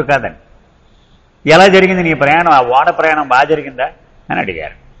కన్మూర్ కాదని. ఎలా జరిగింది నీ ప్రయాణం, ఆ ఓడ ప్రయాణం బాగా జరిగిందా అని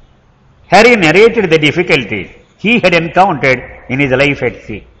అడిగారు. Harry narrated the difficulties he had encountered in his life at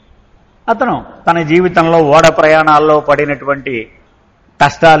see. అతను తన జీవితంలో ఓడ ప్రయాణాల్లో పడినటువంటి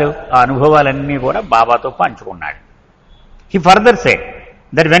కష్టాలు, ఆ అనుభవాలన్నీ కూడా బాబాతో పంచుకున్నాడు. He further said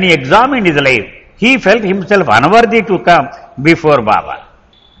that when he examined his life, he felt himself unworthy to come before Baba,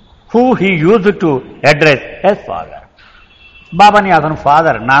 who he used to address as father. బాబాని అతను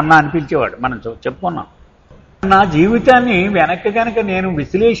ఫాదర్, నాన్న అని పిలిచేవాడు. మనం చెప్పుకున్నాం. నా జీవితాన్ని వెనక్కి కనుక నేను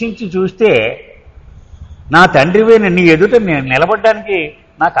విశ్లేషించి చూస్తే నా తండ్రివే నీ ఎదుట నేను నిలబడడానికి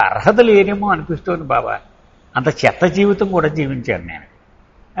నాకు అర్హత లేనేమో అనిపిస్తోంది బాబా. అంత చెత్త జీవితం కూడా జీవించాను నేను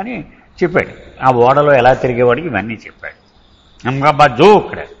అని చెప్పాడు. ఆ ఓడలో ఎలా తిరిగేవాడికి ఇవన్నీ చెప్పాడు. బాబా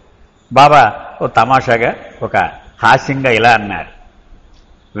జోక్. బాబా ఓ తమాషాగా ఒక హాస్యంగా ఇలా అన్నారు,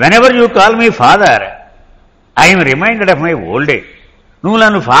 whenever you call me father I'm reminded of my old age. నువ్వు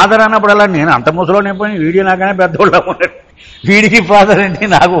నన్ను ఫాదర్ అన్నప్పుడల్లా నేను అంత ముసలోనే పోయి వీడియో నాకనే పెద్దోళ్ళ ఉండదు. వీడికి ఫాదర్ అంటే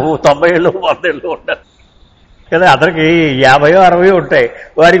నాకు 90 ఏళ్ళు 100 ఏళ్ళు ఉండదు కదా. అతనికి 50 60 ఉంటాయి.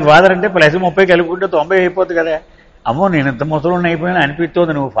 వాడికి ఫాదర్ అంటే +30 కలుపుకుంటే 90 అయిపోతుంది కదా. అమ్మో నేను ఇంత ముసలోని అయిపోయినా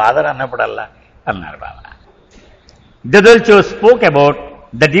అనిపిస్తోంది నువ్వు ఫాదర్ అన్నప్పుడల్లా అన్నారు బాబా. Dadalchov spoke about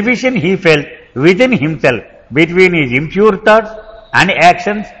the division he felt within himself between his impure thoughts and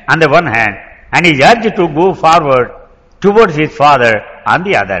actions on the one hand and his urge to go forward towards his father on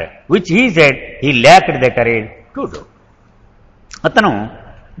the other, which he said he lacked the courage to do. అతను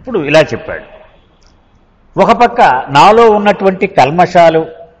ఇప్పుడు ఇలా చెప్పాడు, ఒక పక్క నాలో ఉన్నటువంటి కల్మషాలు,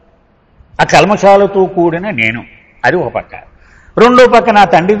 ఆ కల్మషాలతో కూడిన నేను, అది ఒక పక్క. రెండో పక్క నా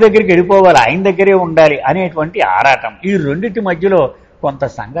తండ్రి దగ్గరికి వెళ్ళిపోవాలి, ఆయన దగ్గరే ఉండాలి అనేటువంటి ఆరాటం. ఈ రెండింటి మధ్యలో కొంత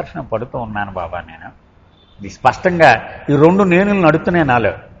సంఘర్షణ పడుతూ ఉన్నాను బాబా నేను. ఇది స్పష్టంగా ఈ 2 నేనులు నడుస్తున్నాయి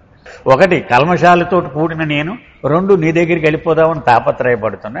నాలో. ఒకటి కల్మషాలతో కూడిన నేను, 2 నీ దగ్గరికి వెళ్ళిపోదామని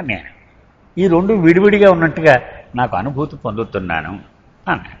తాపత్రయపడుతున్న నేను. ఈ 2 విడివిడిగా ఉన్నట్టుగా నాకు అనుభూతి పొందుతున్నాను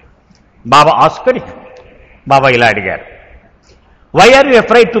అన్నాడు. బాబా ఆస్కడ్. బాబా ఇలా అడిగారు, why are you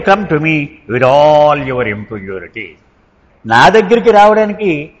afraid to come to me with all your impurities. నా దగ్గరికి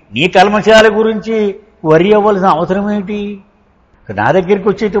రావడానికి నీ కల్మషాల గురించి వరి అవ్వాల్సిన అవసరం ఏంటి? నా దగ్గరికి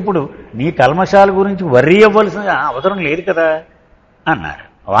వచ్చేటప్పుడు నీ కల్మషాల గురించి వరి అవ్వాల్సిన అవసరం లేదు కదా అన్నారు.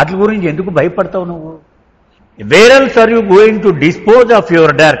 వాటి గురించి ఎందుకు భయపడతావు నువ్వు? Where else are you going to dispose of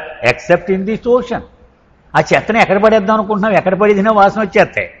your dirt except in this ocean. ఆ చెత్తని ఎక్కడ పడేద్దాం అనుకుంటున్నావు? ఎక్కడ పడేసినా వాసన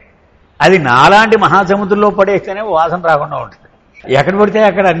వచ్చేస్తాయి. అది నాలాంటి మహాసముద్రంలో పడేస్తేనే వాసన రాకుండా ఉంటుంది. ఎక్కడ పడితే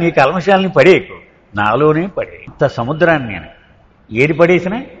అక్కడ నీ కల్మషాలని పడేయకు, నాలోనే పడే. ఇంత సముద్రాన్ని నేను ఏది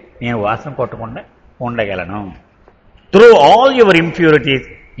పడేసినా నేను వాసన కొట్టకుండా ఉండగలను. Through all your impurities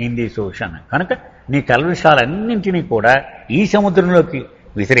in this ocean. కనుక నీ కల్మషాలన్నింటినీ కూడా ఈ సముద్రంలోకి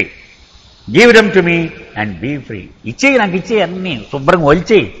విసిరి, give them to me and be free. ఇచ్చేయి, నాకు ఇచ్చేయి, అన్నీ శుభ్రంగా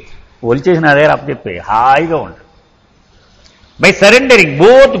ఒలిచేయి. ఒలిచేసి నా దగ్గర అప్పచెప్పే హాయిగా ఉండు. By surrendering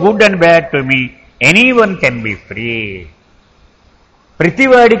both good and bad to me anyone can be free.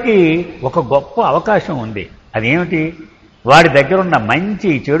 ప్రతివాడికి ఒక గొప్ప అవకాశం ఉంది. అదేమిటి? వాడి దగ్గర ఉన్న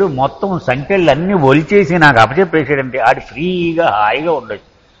మంచి చెడు మొత్తం సంఖ్యలన్నీ ఒలిచేసి నాకు అప్పచెప్పేసాడంటే ఆడు ఫ్రీగా హాయిగా ఉండొచ్చు.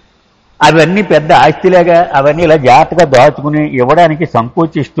 అవన్నీ పెద్ద ఆస్తిలాగా అవన్నీ ఇలా జాగ్రత్తగా దాచుకుని ఇవ్వడానికి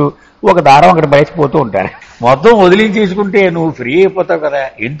సంకోచిస్తూ ఒక దారం అక్కడ బయటపోతూ ఉంటారు. మొత్తం వదిలించేసుకుంటే నువ్వు ఫ్రీ అయిపోతావు కదా,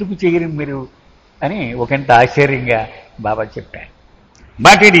 ఎందుకు చేయరు మీరు అని ఒకంత ఆశ్చర్యంగా బాబా చెప్పారు.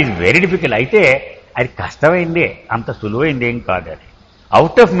 But it is very difficult. అయితే అది కష్టమైందే, అంత సులువైంది ఏం కాదు. అది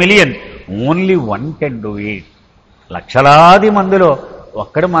out of millions only one can do it. లక్షలాది మందిలో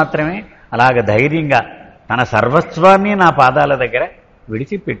ఒక్కడు మాత్రమే అలాగ ధైర్యంగా తన సర్వస్వాన్ని నా పాదాల దగ్గర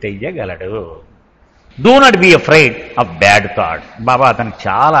విడిచిపెట్టేయగలడు. Do not be afraid of bad thoughts. బాబా అతను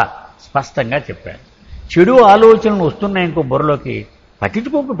చాలా స్పష్టంగా చెప్పాడు. చెడు ఆలోచనలు వస్తున్నాయి ఇంకో బుర్రలోకి,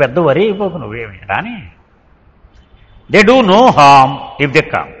 పట్టించుకోకు, పెద్ద వరి అయిపోకు, నువ్వేమి రాని. They do no harm if they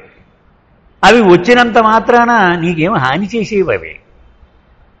come. అవి వచ్చినంత మాత్రాన నీకేం హాని చేసేవి అవి.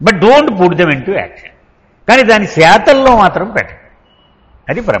 But don't put them in to action. కానీ దాని శాతల్లో మాత్రం పెట్టండి,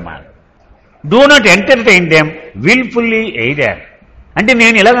 అది ప్రమాదం. Do not entertain them wilfully either. అంటే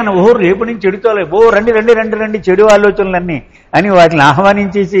నేను ఇలాగన్నా ఓహో రేపు నుంచి చెడుతోలే, ఓ రండి రండి రండి రండి చెడు ఆలోచనలన్నీ అని వాటిని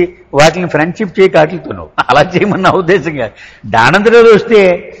ఆహ్వానించేసి వాటిని ఫ్రెండ్షిప్ చేయక ఆటలుతో నువ్వు అలా చేయమన్న ఉద్దేశంగా దానంతరం వస్తే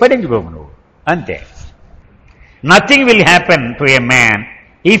పట్టించుకోము నువ్వు, అంతే. Nothing will happen to a man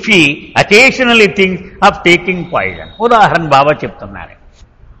if he occasionally thinks of taking poison. ఉదాహరణ బాబా చెప్తున్నారు.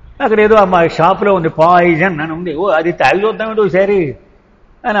 అక్కడ ఏదో మా షాపులో ఉంది పాయిజన్ అని ఉంది, ఓ అది తాగి చూద్దామేంటి ఒకసారి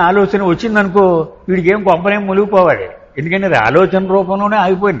అని ఆలోచన వచ్చిందనుకో, వీడికి ఏం కొంపనేం మునిగిపోవాడు. ఎందుకంటే అది ఆలోచన రూపంలోనే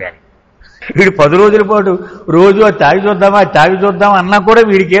ఆగిపోయింది. వీడు 10 రోజుల పాటు రోజు అది తాగి చూద్దామా అన్నా కూడా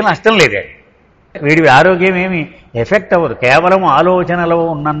వీడికి ఏం నష్టం లేదు. వీడి ఆరోగ్యం ఏమి ఎఫెక్ట్ అవ్వదు, కేవలం ఆలోచనలో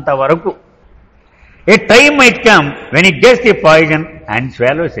ఉన్నంత వరకు. ఏ time might come when it gets the poison and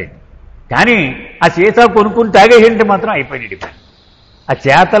swallows it. కానీ ఆ సీసా కొనుక్కుని తాగేసింటే మాత్రం అయిపోయింది. ఆ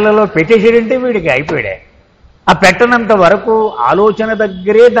చేతలలో పెట్టేసేటంటే వీడికి అయిపోయాడే. ఆ పెట్టనంత వరకు ఆలోచన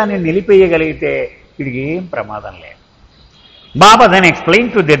దగ్గరే దాన్ని నిలిపేయగలిగితే వీడికి ఏం ప్రమాదం లేదు. బాబా then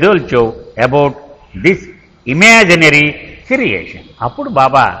explain to the డోల్చో about this imaginary creation. అప్పుడు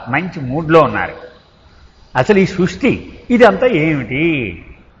బాబా మంచి మూడ్లో ఉన్నారు. అసలు ఈ సృష్టి ఇదంతా ఏమిటి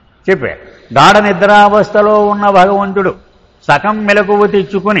చెప్పారు. గాఢ నిద్రావస్థలో ఉన్న భగవంతుడు సగం మెలకువ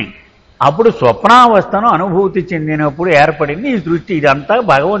తెచ్చుకుని అప్పుడు స్వప్నావస్థను అనుభూతి చెందినప్పుడు ఏర్పడింది ఈ సృష్టి. ఇదంతా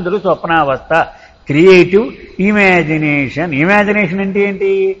భగవంతుడు స్వప్నావస్థ, క్రియేటివ్ ఇమాజినేషన్. ఇమాజినేషన్ అంటే ఏంటి?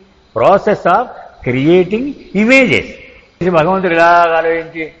 Process of creating images. భగవంతుడు ఇలా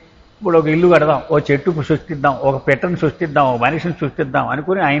ఆలోచించి ఇప్పుడు ఒక ఇల్లు కడదాం, ఓ చెట్టుకు సృష్టిద్దాం, ఒక పెట్టను సృష్టిద్దాం, ఒక మనిషిని సృష్టిద్దాం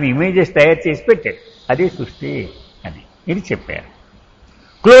అనుకుని ఆయన ఇమేజెస్ తయారు చేసి పెట్టాడు. అదే సృష్టి అని ఇది చెప్పారు.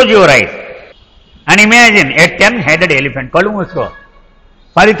 Close your eyes and imagine a 10-headed elephant. కళ్ళు మూసుకో,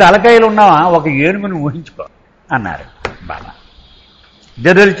 10 తలకాయలు ఉన్నావా ఒక ఏనుగుని ఊహించుకో అన్నారు బాబా.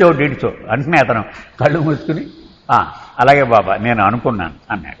 జదల్చో డిడ్చో అంటనే అతను కళ్ళు మూసుకుని అలాగే బాబా నేను అనుకున్నాను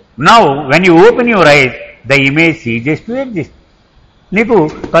అన్నాడు. Now when you open your eyes the image ceases to exist. నీకు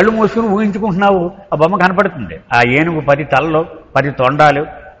కళ్ళు మూసుకుని ఊహించుకుంటున్నావు, ఆ బొమ్మ కనపడుతుంది. ఆ ఏనుగు 10 తలలు 10 తొండాలు.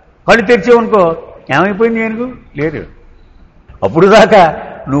 కళ్ళు తెరిచేవనుకో ఏమైపోయింది ఏనుగు లేదు. అప్పుడు దాకా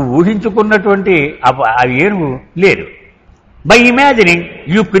నువ్వు ఊహించుకున్నటువంటి ఆ ఏనుగు లేదు. By imagining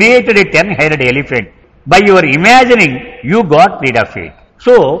you created a 10-headed elephant. By your imagining you got read of it.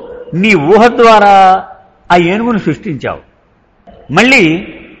 So నీ ఊహ ద్వారా ఆ ఏనుగును సృష్టించావు, మళ్ళీ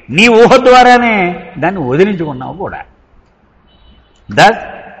నీ ఊహ ద్వారానే దాన్ని వదిలించుకున్నావు కూడా. దస్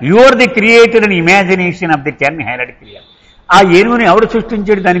you are the creator and imagination of the 10-headed creator. ఆ ఏనుగుని ఎవడు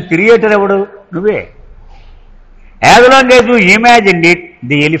సృష్టించాడు? దానికి క్రియేటర్ ఎవడు? నువ్వే. As long as you imagined it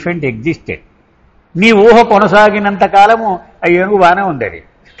the elephant existed. నీ ఊహ కొనసాగినంత కాలము ఆ ఏనుగు బాగానే ఉంది.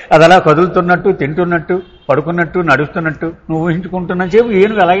 అది అలా కదులుతున్నట్టు, తింటున్నట్టు, పడుకున్నట్టు, నడుస్తున్నట్టు నువ్వు ఊహించుకుంటున్న సేపు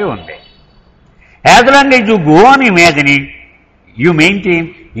ఏనుగు అలాగే ఉంది. As long as you go on imagining you maintain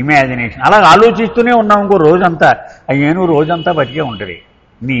imagination. అలా ఆలోచిస్తూనే ఉన్నావు ఇంకో రోజంతా, ఆ ఏనుగు రోజంతా బతికే ఉంటుంది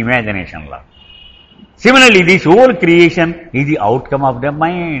నీ ఇమాజినేషన్లో. Similarly this whole creation is the outcome of the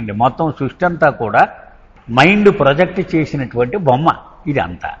mind. మొత్తం సృష్టి అంతా కూడా మైండ్ ప్రొజెక్ట్ చేసినటువంటి బొమ్మ ఇది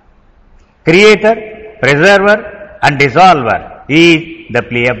అంతా. Creator, preserver and డిజాల్వర్ is the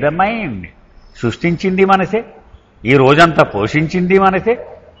play of the mind. సృష్టించింది మనసే, ఈ రోజంతా పోషించింది మనసే.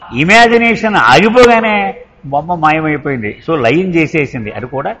 ఇమాజినేషన్ ఆగిపోగానే బొమ్మ మాయమైపోయింది, సో లైన్ చేసేసింది, అది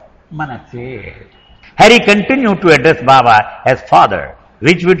కూడా మనసే. Hari continue to address Baba as father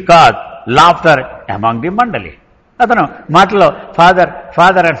which విడ్ cause laughter among the మండలి. అతను మాటలో ఫాదర్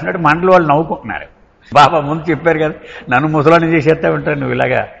ఫాదర్ అంటున్నాడు, మండలి వాళ్ళు నవ్వుకుంటున్నారు. బాబా ముందు చెప్పారు కదా, నన్ను ముసలాన్ని చేసేస్తా ఉంటారు నువ్వు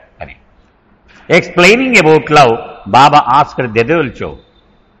ఇలాగా అని. Explaining about love, Baba asked దెదోల్చో.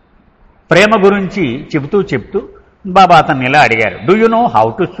 ప్రేమ గురించి చెప్తూ బాబా అతన్ని ఇలా అడిగారు, do you know how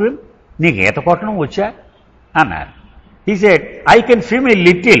to swim? నీకు ఈత కొట్టడం వచ్చా అన్నారు. He said, I can swim a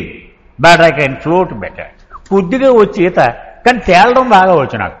little but I can float better. కొద్దిగా వచ్చి ఈత, కానీ తేలడం బాగా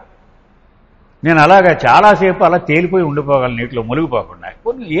వచ్చు నాకు. నేను అలాగా చాలాసేపు అలా తేలిపోయి ఉండిపోగలను నీటిలో మునిగిపోకుండా,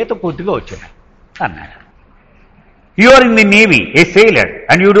 కొన్ని ఈత కొద్దిగా వచ్చిన అన్నాడు. You are in the navy, A sailor,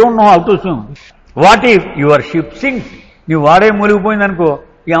 and you don't know how to swim. What if your ship sinks? నువ్వు వాడే మునిగిపోయిందనుకో,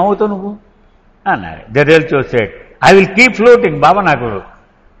 ఏమవుతావు నువ్వు అన్నారు. దెదోల్చో said, I will keep floating. బాబా నాకు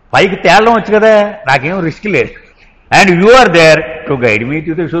పైకి తేలడం వచ్చు కదా, నాకేం రిస్క్ లేదు. And you are there to guide me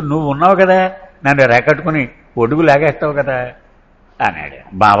to the షోర్. నువ్వు ఉన్నావు కదా, నన్ను రేకట్టుకుని ఒడుగు లాగేస్తావు కదా అన్నాడు.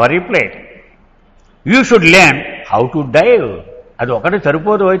 బాబా replied, you should learn how to dive. అది ఒకటి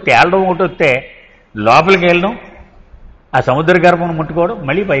సరిపోదు, తేలడం ఒకటి వస్తే లోపలికి వెళ్ళడం, ఆ సముద్ర గర్భం ముట్టుకోవడం,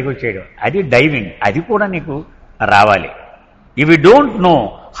 మళ్ళీ పైకి వచ్చేయడం, అది డైవింగ్. అది కూడా నీకు రావాలి. If you don't know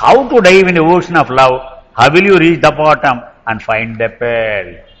how to dive in the ocean of love, how will you reach the bottom and find the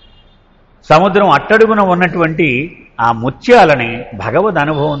pearl. సముద్రం అట్టడుగున ఉన్నటువంటి ఆ ముత్యాలని భగవద్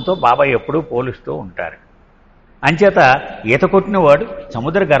అనుభవంతో బాబా ఎప్పుడూ పోలుస్తూ ఉంటారు. అంచేత ఈత కొట్టినవాడు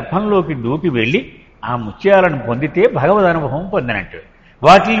సముద్ర గర్భంలోకి దూకి వెళ్ళి ఆ ముత్యాలను పొందితే భగవద్ అనుభవం పొందినట్టు.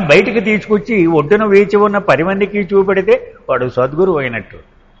 వాటిని బయటికి తీసుకొచ్చి ఒడ్డున వేచి ఉన్న 10 మందికి చూపెడితే వాడు సద్గురు అయినట్టు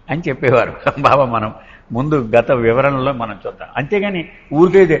అని చెప్పేవారు బాబా. మనం ముందు గత వివరణలో మనం చూద్దాం. అంతేగాని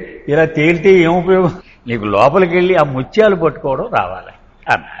ఊరికైతే ఇలా తేలితే ఏం ఉపయోగం? నీకు లోపలికి వెళ్ళి ఆ ముత్యాలు పట్టుకోవడం రావాలి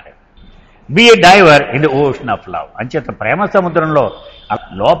అన్నారు. Be A driver in the ocean of love. అంచేత ప్రేమ సముద్రంలో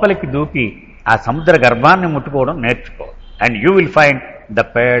లోపలికి దూకి ఆ సముద్ర గర్భాన్ని ముట్టుకోవడం నేర్చుకో. And you will find the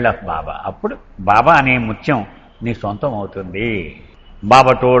pearl of బాబా. అప్పుడు బాబా అనే ముత్యం నీ సొంతం అవుతుంది.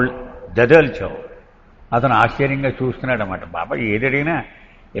 బాబా టోల్డ్ దెదోల్చో. అతను ఆశ్చర్యంగా చూస్తున్నాడు అన్నమాట. బాబా ఏదడిగినా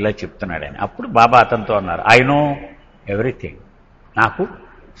ఇలా చెప్తున్నాడని. అప్పుడు బాబా అతనితో అన్నారు, ఐ నో ఎవ్రీథింగ్. నాకు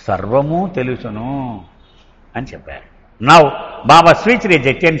సర్వము తెలుసును అని చెప్పారు. Now Baba switch his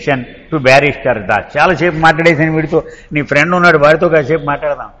attention to barrister Das. చాలాసేపు మాట్లాడేసాను వీడితో, నీ ఫ్రెండ్ ఉన్నాడు వాడితో కాసేపు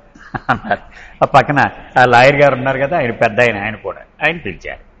మాట్లాడదాం అన్నారు. ఆ పక్కన ఆ లాయర్ గారు ఉన్నారు కదా, ఆయన పెద్ద ఆయన కూడా ఆయన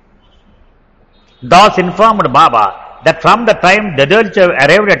పిలిచారు. Das informed Baba that from the time Dadolcho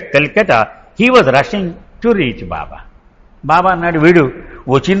arrived at Calcutta, he was rushing to reach Baba. బాబా అన్నాడు, వీడు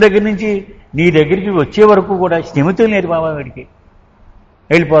వచ్చిన దగ్గర నుంచి నీ దగ్గరికి వచ్చే వరకు కూడా స్థిమితం లేదు బాబా వీడికి.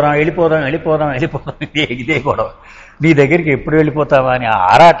 వెళ్ళిపోదాం ఇదే గొడవ. నీ దగ్గరికి ఎప్పుడు వెళ్ళిపోతావా అని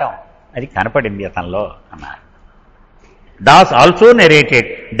ఆరాటం అది కనపడింది అతనిలో అన్నారు. Das also narrated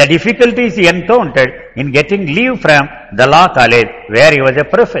the difficulties encountered in getting leave from the law college where he was a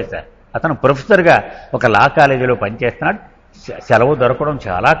professor. అతను ప్రొఫెసర్గా ఒక లా కాలేజీలో పనిచేస్తున్నాడు. సెలవు దొరకడం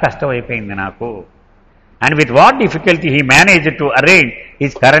చాలా కష్టమైపోయింది నాకు. And with what difficulty he manage to arrange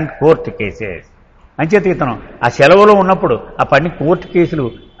his current court cases. అంచేత ఇతను ఆ సెలవులో ఉన్నప్పుడు ఆ పని కోర్టు కేసులు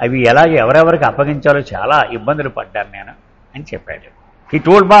అవి ఎలాగే ఎవరెవరికి అప్పగించాలో చాలా ఇబ్బందులు పడ్డాను నేను అని చెప్పాడు. He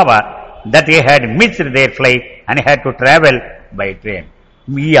told Baba that he had missed there flight and had to travel by train.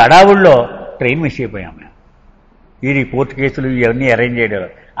 ఈ అడావుల్లో ట్రైన్ మిస్ అయిపోయాం మేము. ఈ కోర్టు కేసులు ఇవన్నీ అరేంజ్ చేయడం,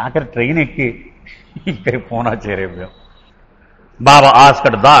 ఆఖరి ట్రైన్ ఎక్కి ఇక్కడ పూనా చేరేపోయాం. బాబా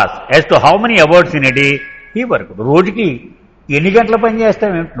asked Das as to how many hours in a day he work. రోజుకి ఎన్ని గంటల పని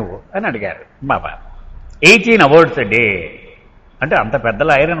చేస్తావేమిటి నువ్వు అని అడిగారు బాబా. 18 అవర్స్ ఎ డే. అంటే అంత పెద్ద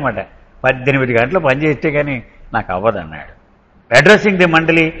లాయర్ అనమాట. 18 గంటలు పని చేస్తే కానీ నాకు అవ్వదన్నాడు. అడ్రస్సింగ్ ది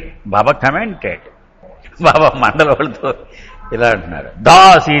మండలి బాబా కమెంటెడ్. బాబా మండలి వాళ్ళతో ఇలా అంటున్నారు,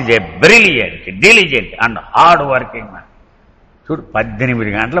 Das is a brilliant, diligent and hard working man. చూడు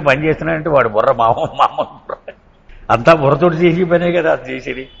 18 గంటలు పని చేస్తున్నాడంటే వాడు బుర్ర మామ అంతా బుర్రతోటి చేసి పనే కదా అది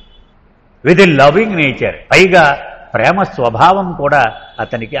చేసేది. With a loving nature. పైగా ప్రేమ స్వభావం కూడా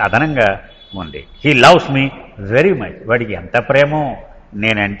అతనికి అదనంగా ఉంది. He loves me very much. వాడికి ఎంత ప్రేమో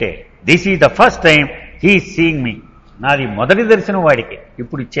నేనంటే. This is the first time he seeing me. నాది మొదటి దర్శనం వాడికి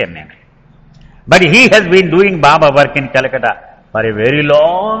ఇప్పుడు ఇచ్చాను నేను. But he has been doing Baba work in Calcutta for a very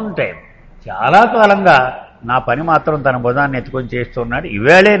long time. చాలా కాలంగా నా పని మాత్రం తన భుజాన్ని ఎత్తుకొని చేస్తున్నాడు.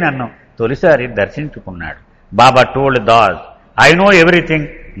 ఇవేళే నన్ను తొలిసారి దర్శించుకున్నాడు. బాబా told Das, I know everything,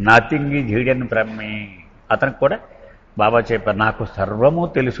 nothing is hidden from మీ. అతనికి కూడా బాబా చెప్పారు, నాకు సర్వము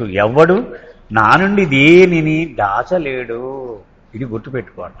తెలుసు, ఎవ్వడు నా నుండి దేనిని దాచలేడు. ఇది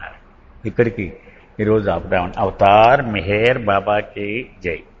గుర్తుపెట్టుకో అన్నారు. ఇక్కడికి ఈరోజు ఆపుదామని. అవతార్ మెహర్ బాబాకి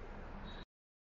జై.